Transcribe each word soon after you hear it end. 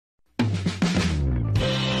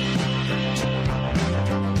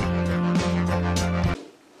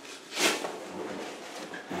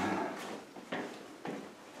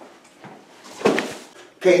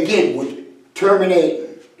Okay, again, with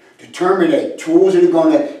terminate, tools that are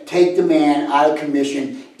going to take the man out of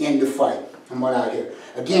commission in the fight. Come on out here.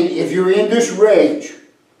 Again, if you're in this range,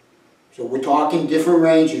 so we're talking different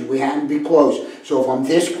ranges, we happen to be close. So if I'm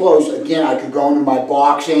this close, again, I could go into my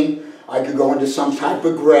boxing, I could go into some type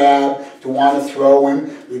of grab to want to throw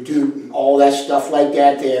him, to do all that stuff like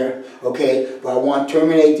that there, okay? But I want to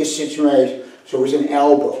terminate this situation, so it's an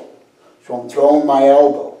elbow. So I'm throwing my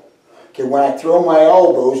elbow. Okay, when I throw my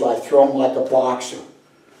elbows, I throw them like a boxer.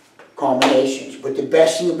 Combinations. But the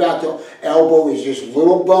best thing about the elbow is this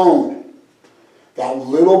little bone. That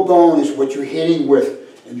little bone is what you're hitting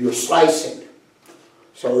with, and you're slicing.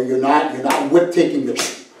 So you're not whip kicking, you're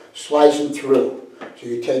slicing through. So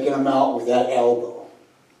you're taking them out with that elbow.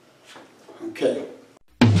 Okay.